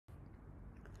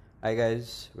Hi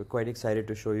guys, we're quite excited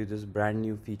to show you this brand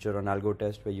new feature on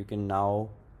AlgoTest where you can now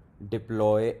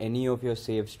deploy any of your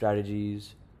saved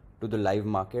strategies to the live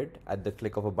market at the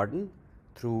click of a button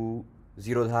through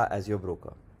Zerodha as your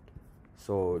broker.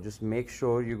 So just make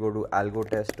sure you go to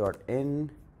algotest.in.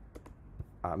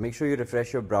 Make sure you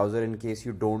refresh your browser in case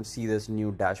you don't see this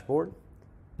new dashboard.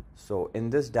 So in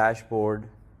this dashboard,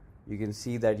 you can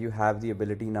see that you have the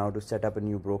ability now to set up a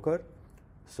new broker.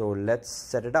 So let's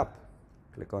set it up.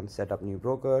 Click on set up new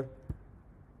broker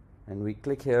and we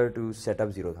click here to set up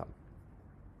Zerodha.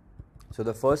 So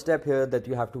the first step here that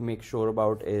you have to make sure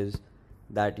about is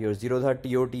that your Zerodha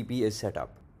Totp is set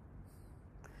up.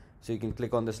 So you can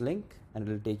click on this link and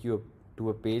it will take you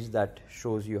to a page that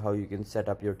shows you how you can set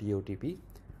up your Totp.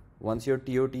 Once your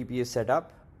Totp is set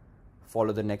up,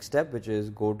 follow the next step, which is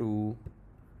go to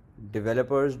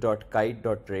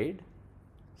developers.kite.trade.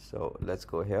 So let's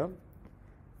go here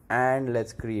and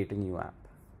let's create a new app.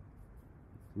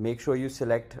 Make sure you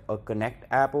select a connect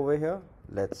app over here.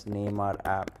 Let's name our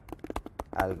app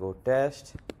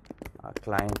AlgoTest. Our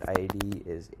client ID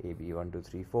is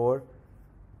AB1234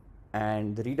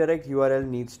 and the redirect URL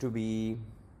needs to be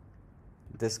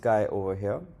this guy over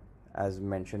here as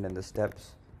mentioned in the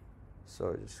steps.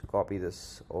 So just copy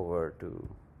this over to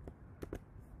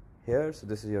here. So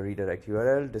this is your redirect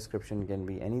URL. Description can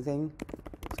be anything.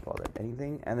 Let's call it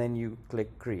anything, and then you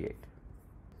click create.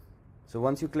 So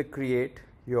once you click create,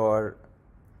 your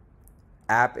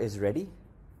app is ready.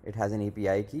 It has an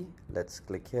API key. Let's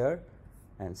click here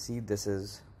and see this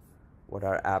is what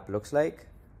our app looks like.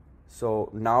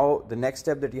 So now the next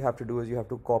step that you have to do is you have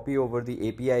to copy over the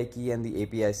API key and the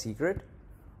API secret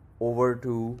over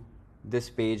to this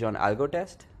page on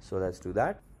AlgoTest. So let's do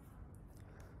that.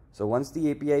 So once the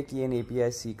API key and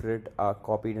API secret are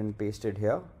copied and pasted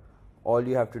here, all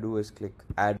you have to do is click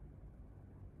add,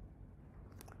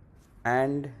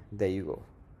 and there you go.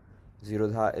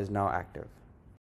 Zerodha is now active.